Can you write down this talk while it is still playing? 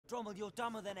Drommel, you're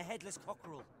dumber than a headless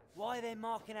cockerel. Why are they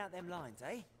marking out them lines,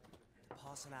 eh?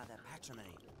 Passing out their patrimony.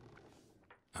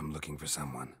 I'm looking for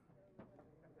someone.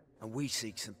 And we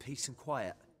seek some peace and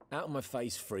quiet. Out of my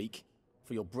face, freak.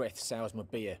 For your breath sours my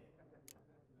beer.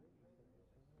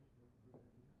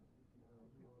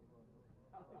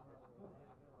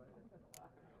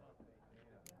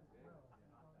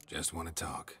 Just want to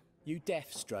talk. You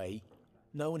deaf, Stray?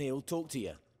 No one here'll talk to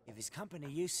you. If it's company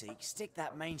you seek, stick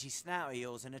that mangy snout of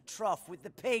yours in a trough with the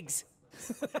pigs.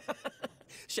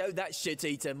 Show that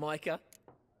shit-eater, Micah.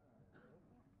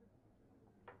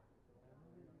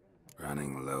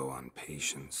 Running low on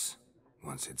patience.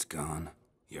 Once it's gone,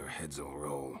 your heads will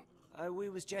roll. Oh, we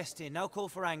was jesting. No call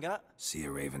for anger. See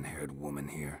a raven-haired woman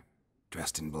here,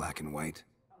 dressed in black and white?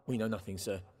 We know nothing,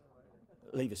 sir.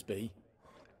 Leave us be.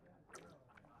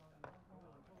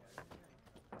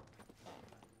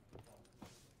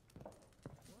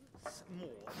 More,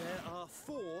 there are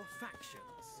 4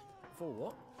 factions. 4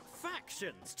 what?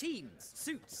 Factions, teams,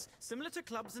 suits, similar to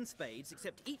clubs and spades,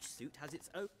 except each suit has its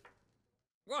own...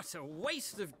 What a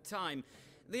waste of time!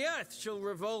 The Earth shall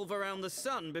revolve around the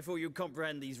sun before you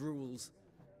comprehend these rules.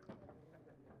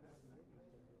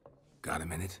 Got a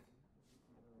minute?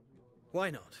 Why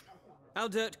not?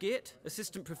 Aldert Geert,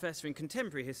 Assistant Professor in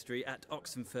Contemporary History at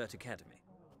Oxenfurt Academy.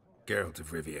 Geralt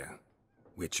of Rivia,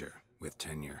 Witcher, with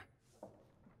tenure.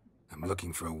 I'm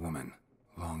looking for a woman.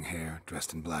 Long hair,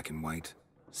 dressed in black and white.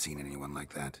 Seen anyone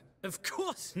like that? Of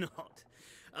course not!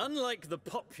 Unlike the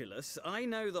populace, I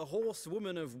know the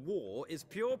horsewoman of war is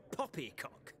pure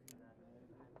poppycock.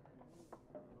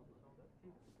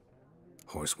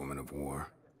 Horsewoman of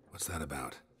war? What's that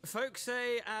about? Folk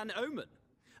say an omen.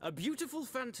 A beautiful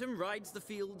phantom rides the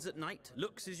fields at night,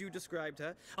 looks as you described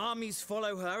her. Armies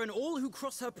follow her, and all who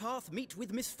cross her path meet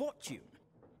with misfortune.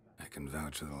 I can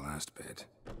vouch for the last bit.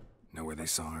 Know where they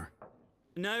saw her?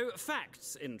 No,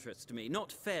 facts interest me, not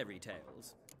fairy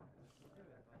tales.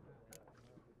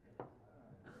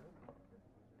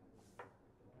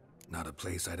 Not a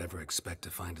place I'd ever expect to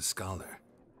find a scholar.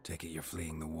 Take it you're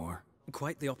fleeing the war?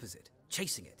 Quite the opposite.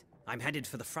 Chasing it. I'm headed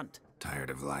for the front. Tired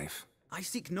of life? I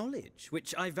seek knowledge,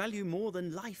 which I value more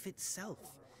than life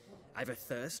itself. I've a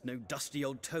thirst no dusty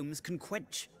old tomes can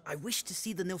quench. I wish to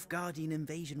see the Nilfgaardian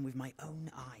invasion with my own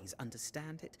eyes,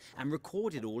 understand it, and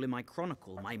record it all in my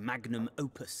chronicle, my magnum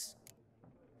opus.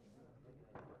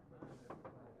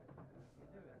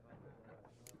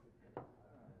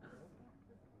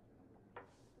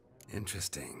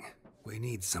 Interesting. We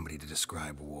need somebody to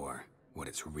describe war, what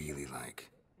it's really like.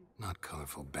 Not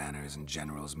colorful banners and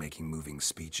generals making moving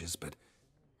speeches, but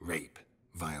rape,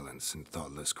 violence, and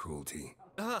thoughtless cruelty.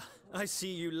 Ah, I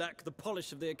see you lack the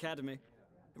polish of the Academy.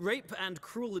 Rape and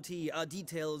cruelty are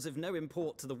details of no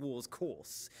import to the war's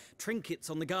course. Trinkets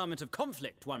on the garment of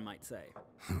conflict, one might say.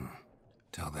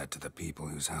 Tell that to the people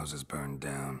whose houses burned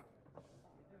down.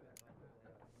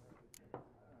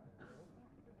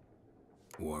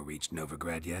 War reached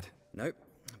Novigrad yet? Nope,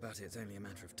 but it's only a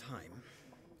matter of time.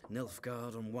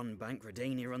 Nilfgaard on one bank,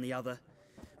 Redania on the other,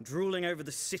 drooling over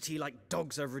the city like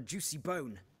dogs over a juicy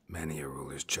bone. Many a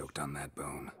ruler's choked on that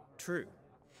bone. True.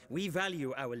 We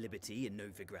value our liberty in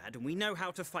Novigrad, and we know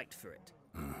how to fight for it.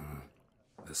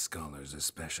 The scholars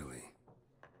especially.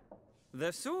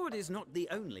 The sword is not the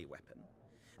only weapon.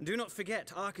 Do not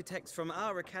forget, architects from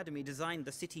our academy designed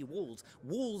the city walls.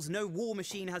 Walls no war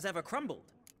machine has ever crumbled.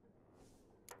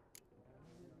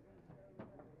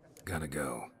 Gotta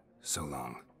go. So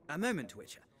long. A moment,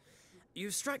 Witcher.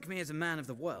 You strike me as a man of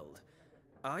the world.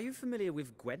 Are you familiar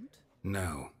with Gwent?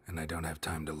 No, and I don't have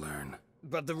time to learn.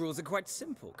 But the rules are quite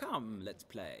simple. Come, let's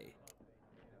play.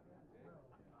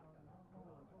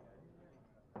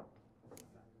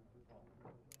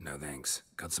 No thanks.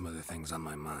 Got some other things on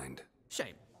my mind.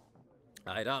 Shame.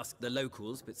 I'd ask the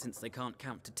locals, but since they can't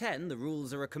count to 10, the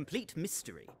rules are a complete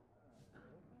mystery.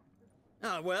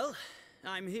 Ah, well,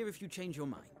 I'm here if you change your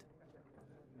mind.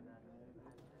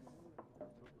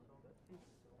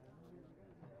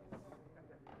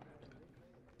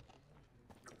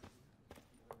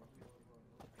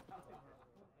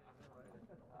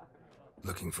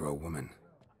 Looking for a woman.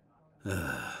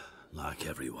 Like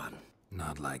everyone.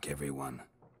 Not like everyone.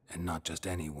 And not just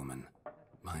any woman.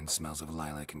 Mine smells of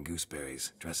lilac and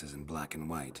gooseberries, dresses in black and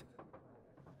white.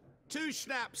 2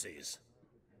 schnapsies.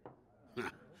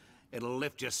 It'll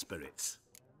lift your spirits.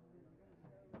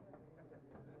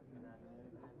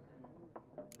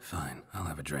 Fine, I'll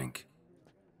have a drink.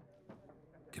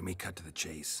 Can we cut to the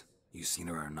chase? You seen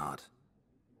her or not?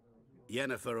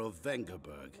 Yennefer of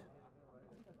Vengerberg.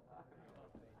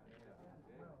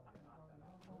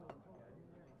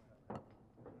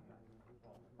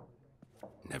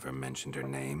 Never mentioned her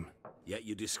name. Yet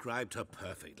you described her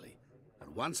perfectly.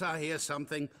 And once I hear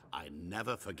something, I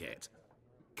never forget.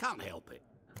 Can't help it.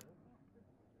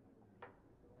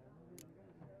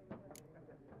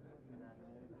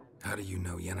 How do you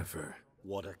know Yennefer?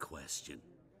 What a question.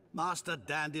 Master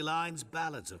Dandelion's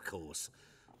ballads, of course.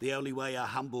 The only way a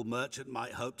humble merchant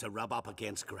might hope to rub up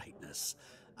against greatness.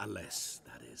 Unless,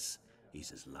 that is,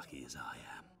 he's as lucky as I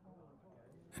am.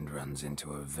 And runs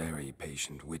into a very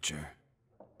patient witcher.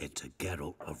 Into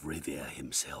Geralt of Rivia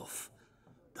himself.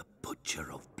 The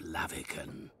Butcher of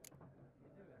Blaviken.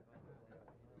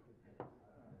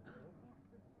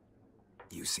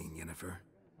 You seen Yennefer?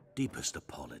 Deepest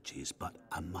apologies, but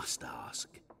I must ask.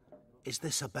 Is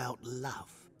this about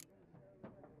love?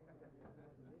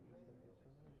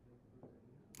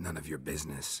 None of your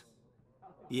business.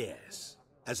 Yes.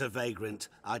 As a vagrant,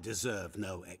 I deserve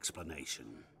no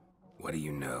explanation. What do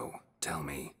you know? Tell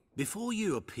me. Before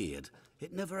you appeared,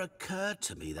 it never occurred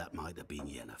to me that might have been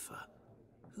Yennefer.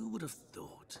 Who would have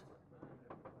thought?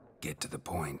 Get to the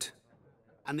point.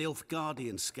 An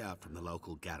Nilfgaardian scout from the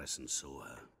local garrison saw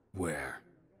her. Where?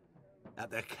 At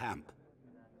their camp.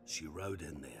 She rode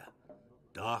in there.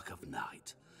 Dark of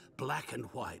night. Black and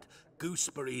white.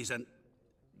 Gooseberries and...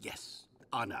 Yes,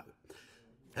 I know.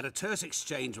 Had a terse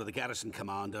exchange with the garrison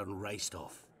commander and raced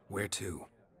off. Where to?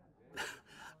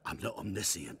 I'm not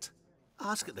omniscient.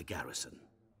 Ask at the garrison.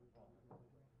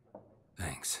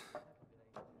 Thanks.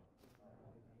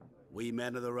 We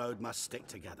men of the road must stick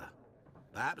together.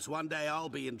 Perhaps one day I'll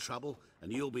be in trouble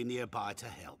and you'll be nearby to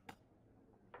help.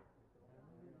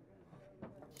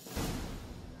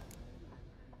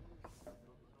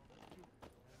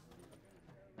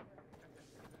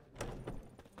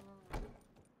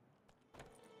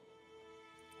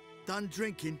 Done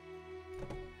drinking?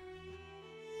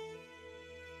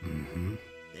 Mm-hmm.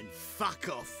 Then fuck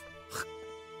off.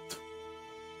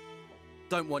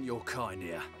 Don't want your kind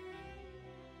here.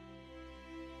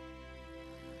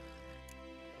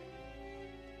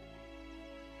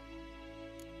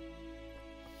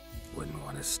 Wouldn't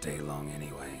want to stay long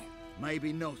anyway.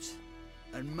 Maybe not.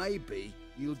 And maybe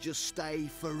you'll just stay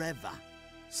forever.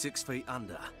 6 feet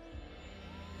under.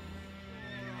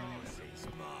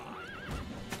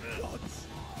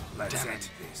 Let's end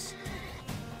this.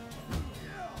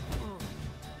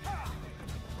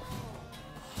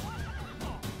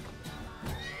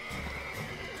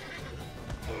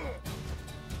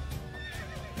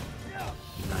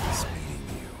 Nice meeting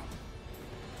you.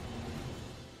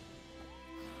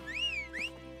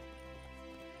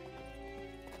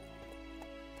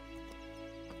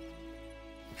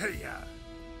 Hey-ya!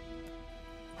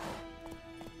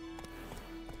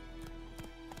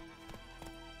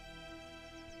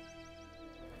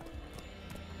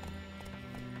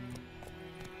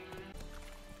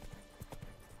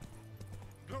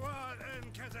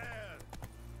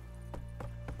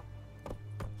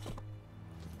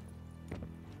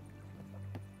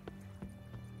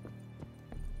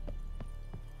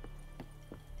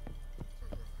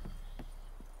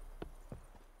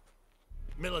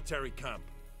 Military camp.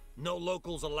 No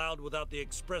locals allowed without the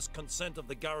express consent of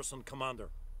the garrison commander.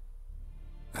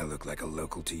 I look like a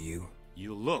local to you?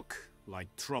 You look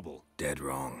like trouble. Dead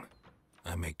wrong.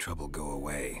 I make trouble go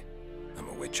away. I'm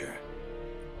a witcher.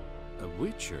 A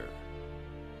witcher?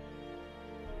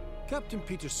 Captain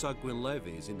Peter Sagwin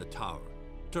Levy is in the tower.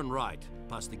 Turn right,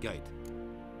 past the gate.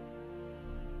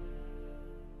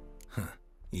 Huh.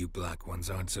 You black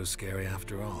ones aren't so scary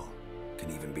after all.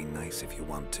 Can even be nice if you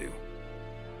want to.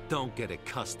 Don't get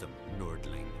accustomed,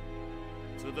 Nordling.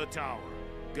 To the tower.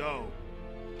 Go.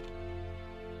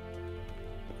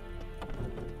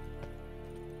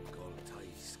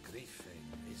 Griffin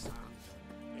is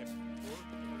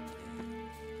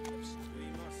We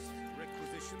must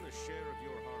requisition a share of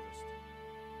your harvest.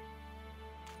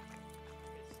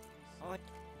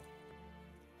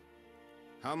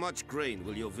 How much grain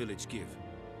will your village give?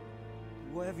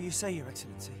 Whatever you say, Your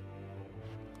Excellency.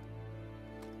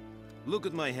 Look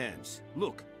at my hands.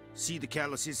 Look. See the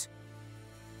calluses?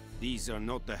 These are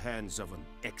not the hands of an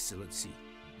excellency,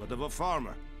 but of a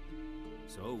farmer.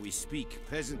 So we speak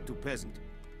peasant to peasant.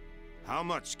 How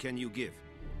much can you give?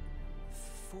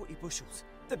 40 bushels.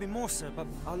 There'd be more, sir, but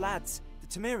our lads, the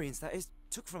Temerians, that is,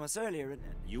 took from us earlier and...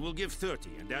 You will give 30,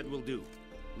 and that will do.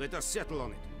 Let us settle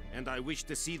on it, and I wish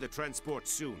to see the transport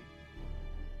soon.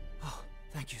 Oh,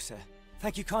 thank you, sir.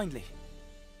 Thank you kindly.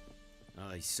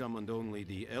 I summoned only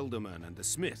the Elderman and the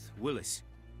smith, Willis.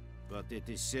 But it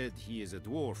is said he is a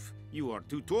dwarf. You are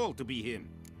too tall to be him.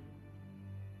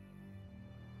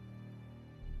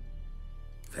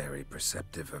 Very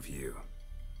perceptive of you.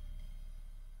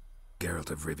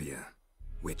 Geralt of Rivia,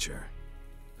 Witcher.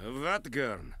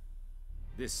 Vatgern.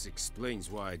 This explains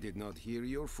why I did not hear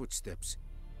your footsteps.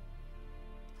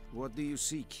 What do you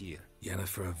seek here?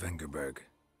 Yennefer of Vengerberg.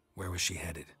 Where was she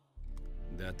headed?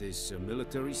 That is a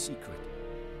military secret.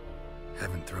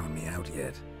 Haven't thrown me out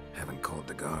yet. Haven't called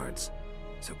the guards.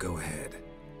 So go ahead.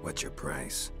 What's your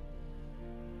price?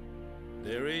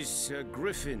 There is a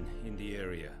Griffin in the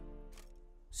area.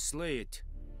 Slay it.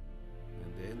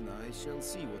 And then I shall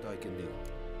see what I can do.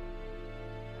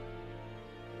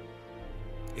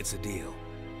 It's a deal.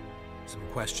 Some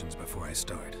questions before I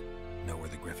start. Know where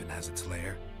the Griffin has its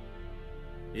lair?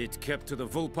 It kept to the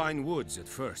Vulpine Woods at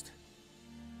first.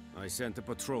 I sent a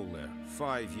patrol there,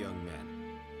 5 young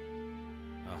men.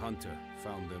 A hunter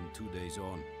found them 2 days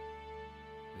on.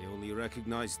 They only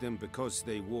recognized them because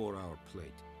they wore our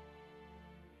plate.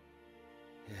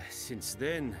 Since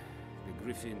then, the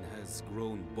Griffin has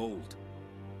grown bold.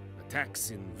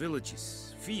 Attacks in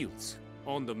villages, fields,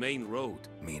 on the main road.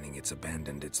 Meaning it's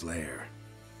abandoned its lair.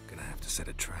 Gonna have to set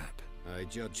a trap. I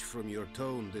judge from your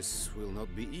tone this will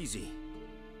not be easy.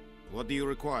 What do you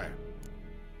require?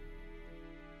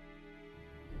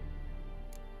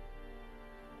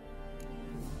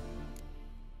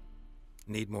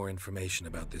 Need more information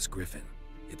about this Griffin.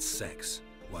 Its sex,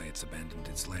 why it's abandoned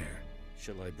its lair.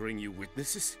 Shall I bring you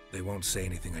witnesses? They won't say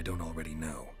anything I don't already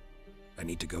know. I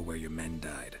need to go where your men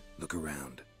died. Look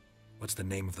around. What's the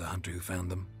name of the hunter who found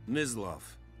them? Mislav.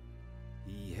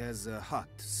 He has a hut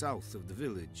south of the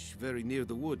village, very near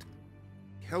the wood.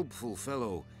 Helpful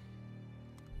fellow.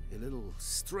 A little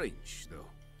strange, though.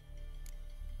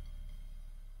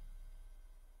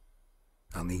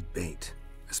 I'll need bait.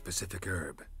 A specific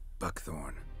herb.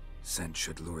 Buckthorn. Scent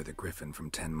should lure the Griffin from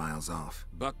 10 miles off.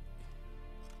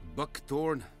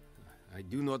 Buckthorn? I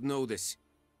do not know this.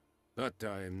 But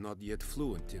I am not yet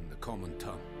fluent in the common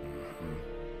tongue.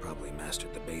 Probably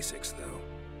mastered the basics, though.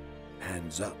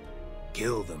 Hands up.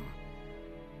 Kill them.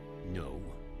 No.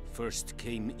 First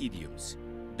came idioms.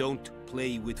 Don't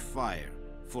play with fire,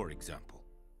 for example.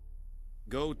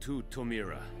 Go to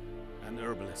Tomira, an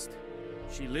herbalist.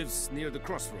 She lives near the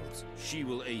crossroads. She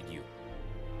will aid you.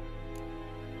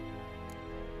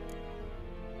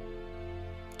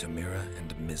 Tomira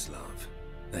and Mislav.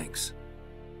 Thanks.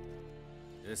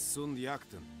 Es sunt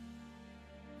jakten.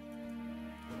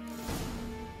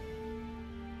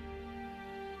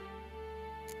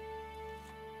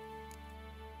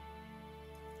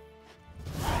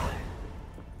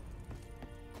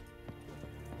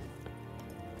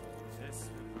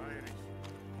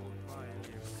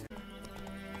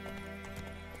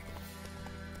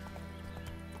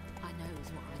 I knows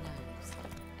what I knows.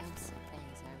 Elsa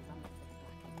bears her rump for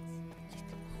the blackheads. Just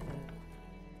a whore.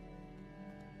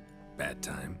 Bad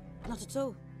time. Not at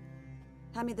all.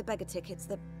 Hand me the beggar tickets,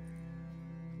 the...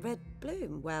 Red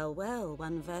Bloom. Well, well,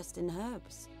 one versed in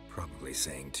herbs. Probably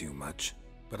saying too much,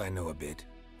 but I know a bit.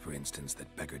 For instance,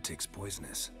 that beggar tick's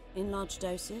poisonous. In large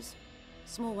doses.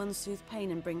 Small ones soothe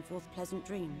pain and bring forth pleasant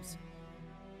dreams.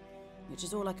 Which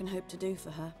is all I can hope to do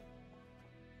for her.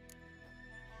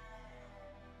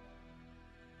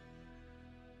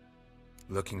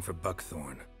 Looking for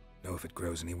buckthorn. Know if it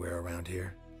grows anywhere around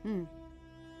here?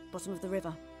 Bottom of the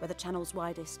river, where the channel's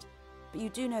widest. But you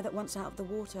do know that once out of the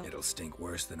water... It'll stink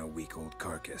worse than a week-old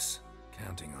carcass.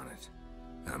 Counting on it.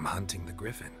 I'm hunting the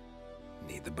Griffin.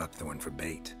 Need the buckthorn for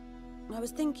bait. I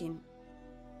was thinking...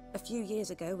 A few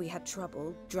years ago, we had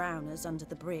trouble. Drowners under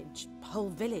the bridge. The whole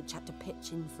village had to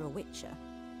pitch in for a witcher.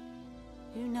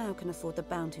 Who now can afford the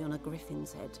bounty on a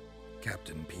Griffin's head?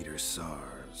 Captain Peter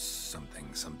Sars...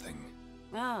 something.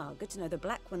 Ah, good to know the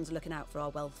Black One's looking out for our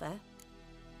welfare.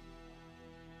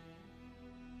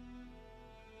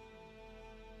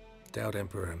 Doubt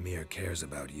Emperor Emir cares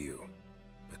about you.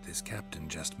 But this captain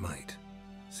just might.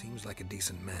 Seems like a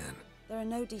decent man. There are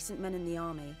no decent men in the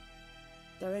army.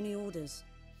 There are only orders.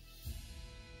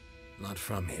 Not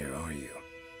from here, are you?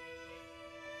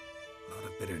 A lot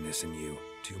of bitterness in you.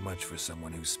 Too much for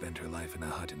someone who spent her life in a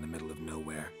hut in the middle of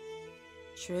nowhere.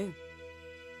 True.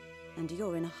 And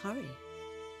you're in a hurry.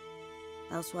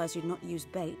 Elsewise you'd not use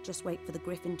bait, just wait for the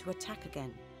Griffin to attack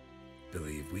again.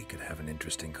 Believe we could have an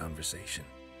interesting conversation.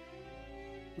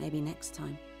 Maybe next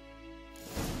time.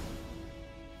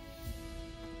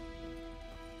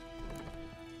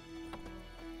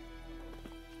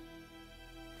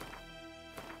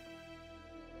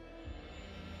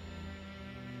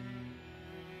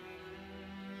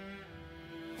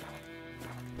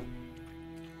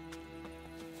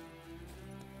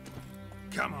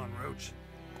 Come on, Roach.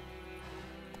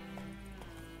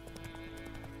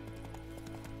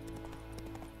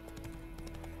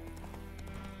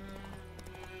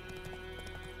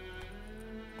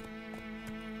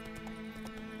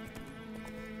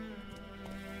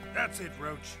 That's it,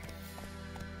 Roach.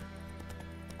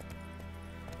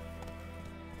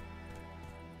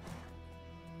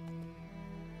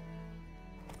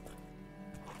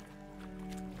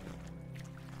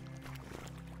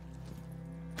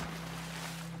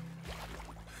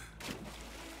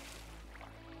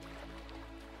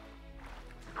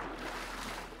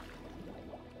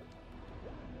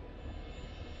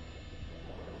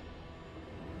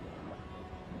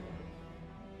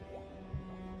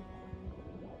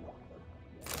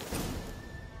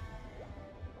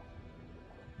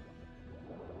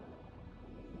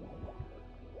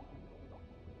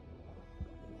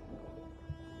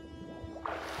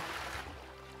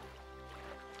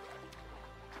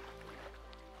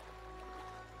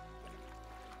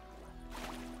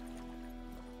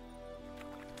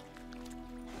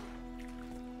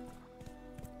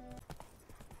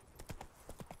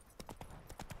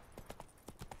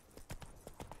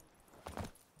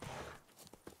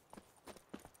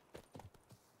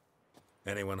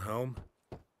 Anyone home?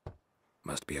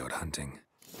 Must be out hunting.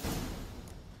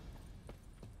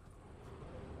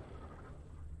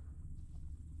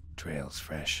 Trail's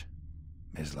fresh.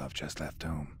 Mislov just left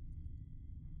home.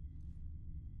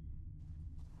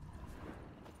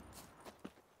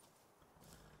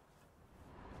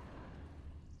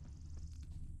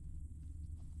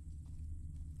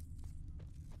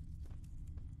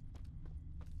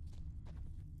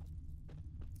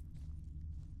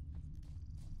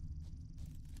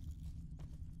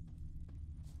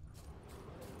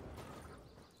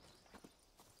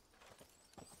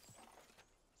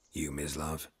 You,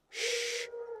 Mislov? Shh!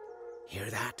 Hear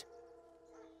that?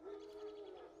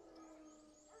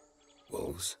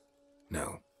 Wolves?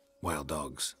 No. Wild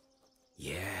dogs.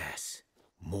 Yes.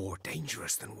 More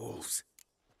dangerous than wolves.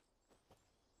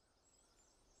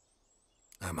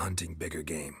 I'm hunting bigger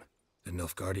game. The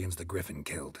Nilfgaardians the Griffin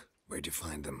killed. Where'd you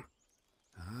find them?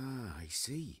 Ah, I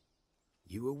see.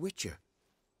 You a witcher.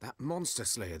 That monster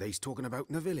slayer they's talking about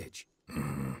in the village.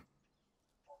 Mm-hmm.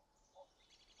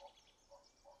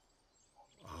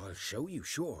 I'll show you,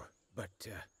 sure. But,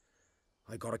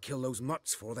 I gotta kill those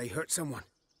mutts before they hurt someone.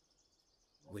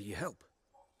 Will you help?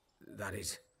 That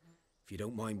is, if you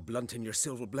don't mind blunting your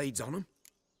silver blades on them.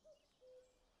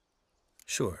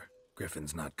 Sure.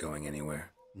 Griffin's not going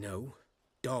anywhere. No.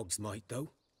 Dogs might,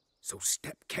 though. So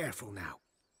step careful now.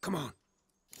 Come on.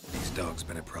 These dogs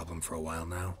been a problem for a while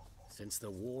now? Since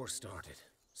the war started.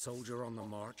 Soldier on the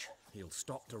march. He'll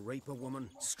stop to rape a woman,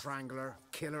 strangle her,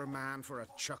 kill her man for a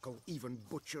chuckle, even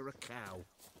butcher a cow.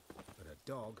 But a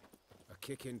dog, a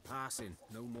kick in passing,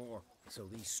 no more. So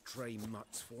these stray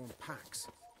mutts form packs.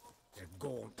 They're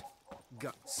gaunt,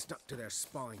 guts stuck to their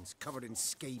spines, covered in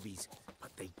scabies.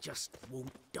 But they just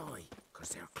won't die, 'cause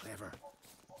they're clever.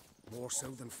 More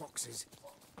so than foxes.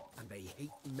 And they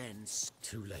hate men.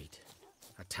 Too late.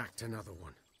 Attacked another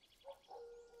one.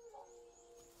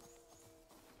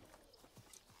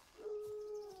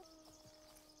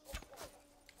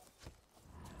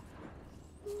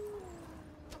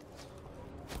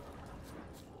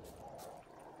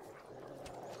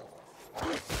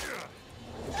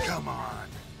 Come on!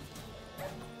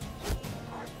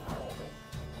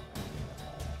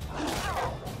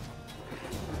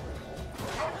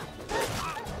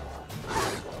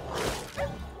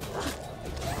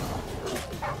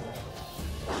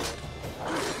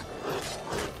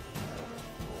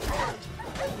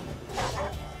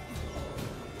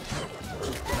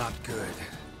 Not good.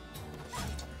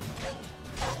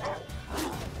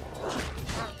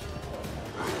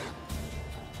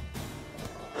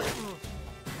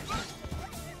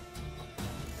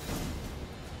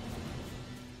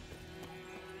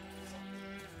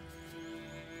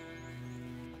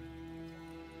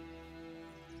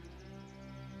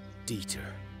 Dieter.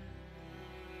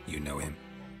 You know him?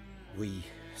 We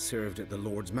served at the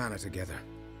Lord's Manor together,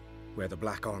 where the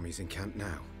Black Army's encamped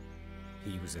now.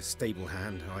 He was a stable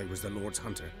hand, I was the Lord's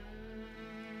hunter.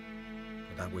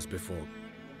 But that was before...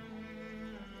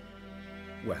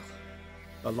 well,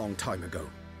 a long time ago.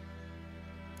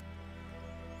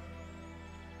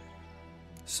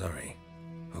 Sorry.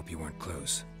 Hope you weren't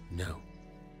close. No,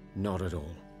 not at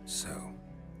all. So,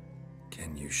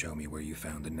 can you show me where you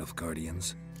found the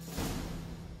Nilfgaardians?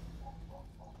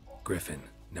 Griffin,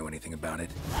 know anything about it?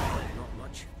 Not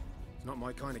much. It's not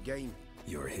my kind of game.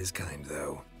 You're his kind,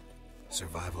 though.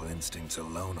 Survival instincts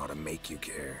alone ought to make you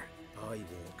care. I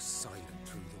walk silent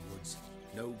through the woods.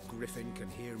 No Griffin can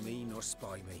hear me nor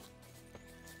spy me.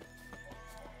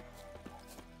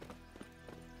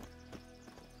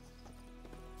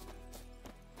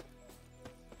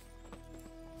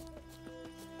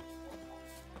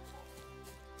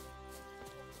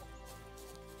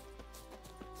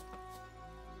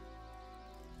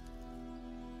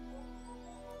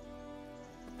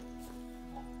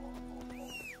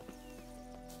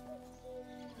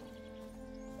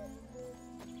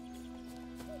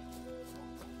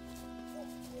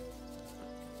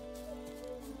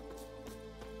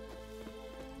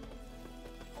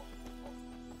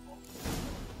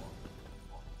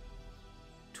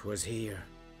 'Twas here.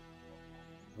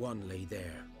 One lay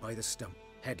there, by the stump,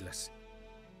 headless.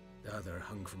 The other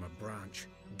hung from a branch,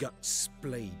 guts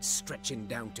splayed, stretching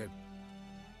down to...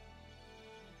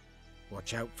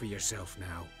 Watch out for yourself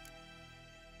now.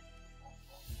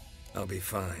 I'll be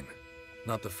fine.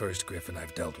 Not the first Griffin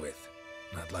I've dealt with.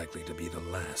 Not likely to be the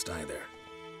last either.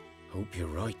 Hope you're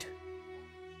right.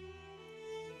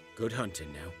 Good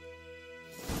hunting now.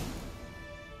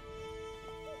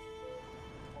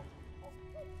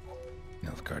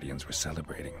 Nilfgaardians were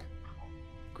celebrating.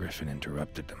 Griffin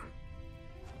interrupted them.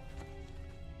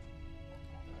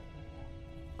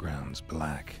 Ground's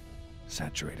black,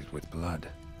 saturated with blood.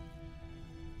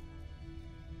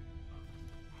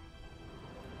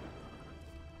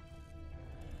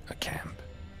 A camp.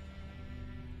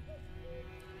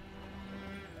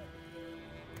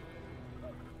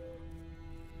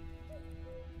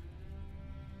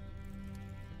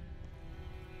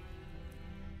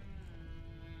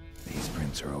 These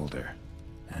prints are older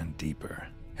and deeper,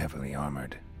 heavily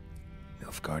armored.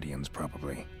 Nilfgaardians,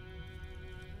 probably.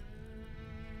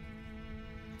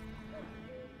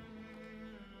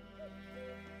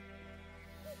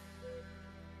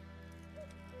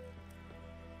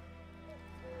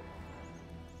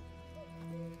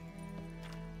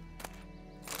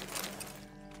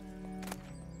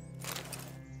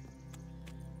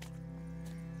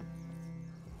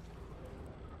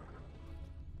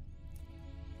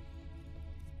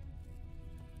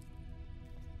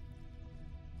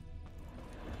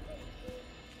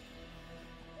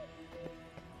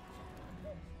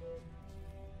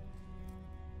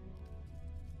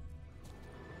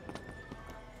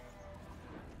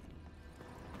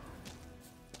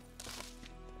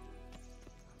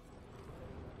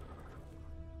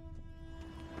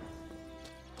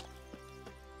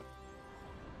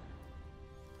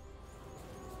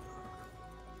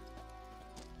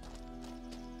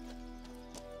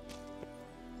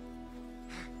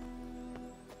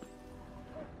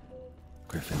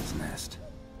 Griffin's nest.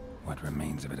 What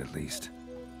remains of it, at least.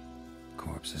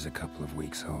 Corpse is a couple of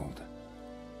weeks old.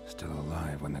 Still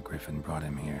alive when the Griffin brought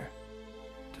him here.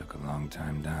 Took a long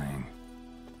time dying.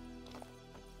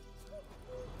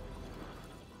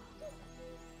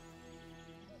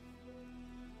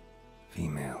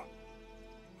 Female.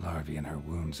 Larvae in her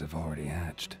wounds have already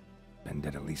hatched. Been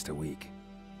dead at least a week.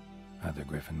 Other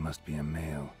Griffin must be a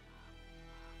male.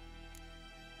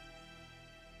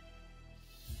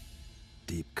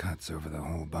 Deep cuts over the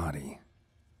whole body.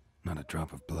 Not a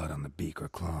drop of blood on the beak or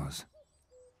claws.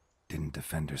 Didn't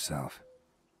defend herself.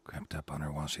 Crept up on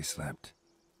her while she slept.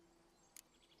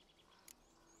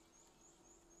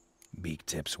 Beak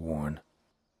tips worn.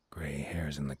 Gray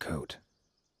hairs in the coat.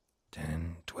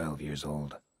 10, 12 years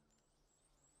old.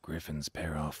 Griffins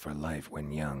pair off for life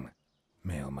when young.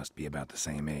 Male must be about the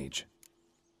same age.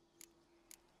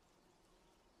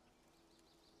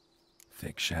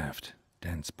 Thick shaft,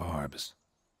 dense barbs.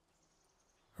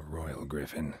 A royal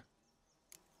Griffin.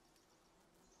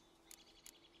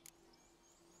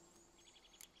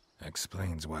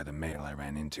 Explains why the male I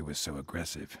ran into was so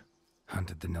aggressive.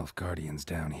 Hunted the Nilfgaardians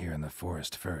down here in the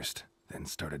forest first, then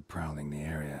started prowling the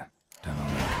area. Done all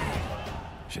I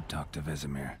could. Should talk to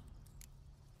Vesemir.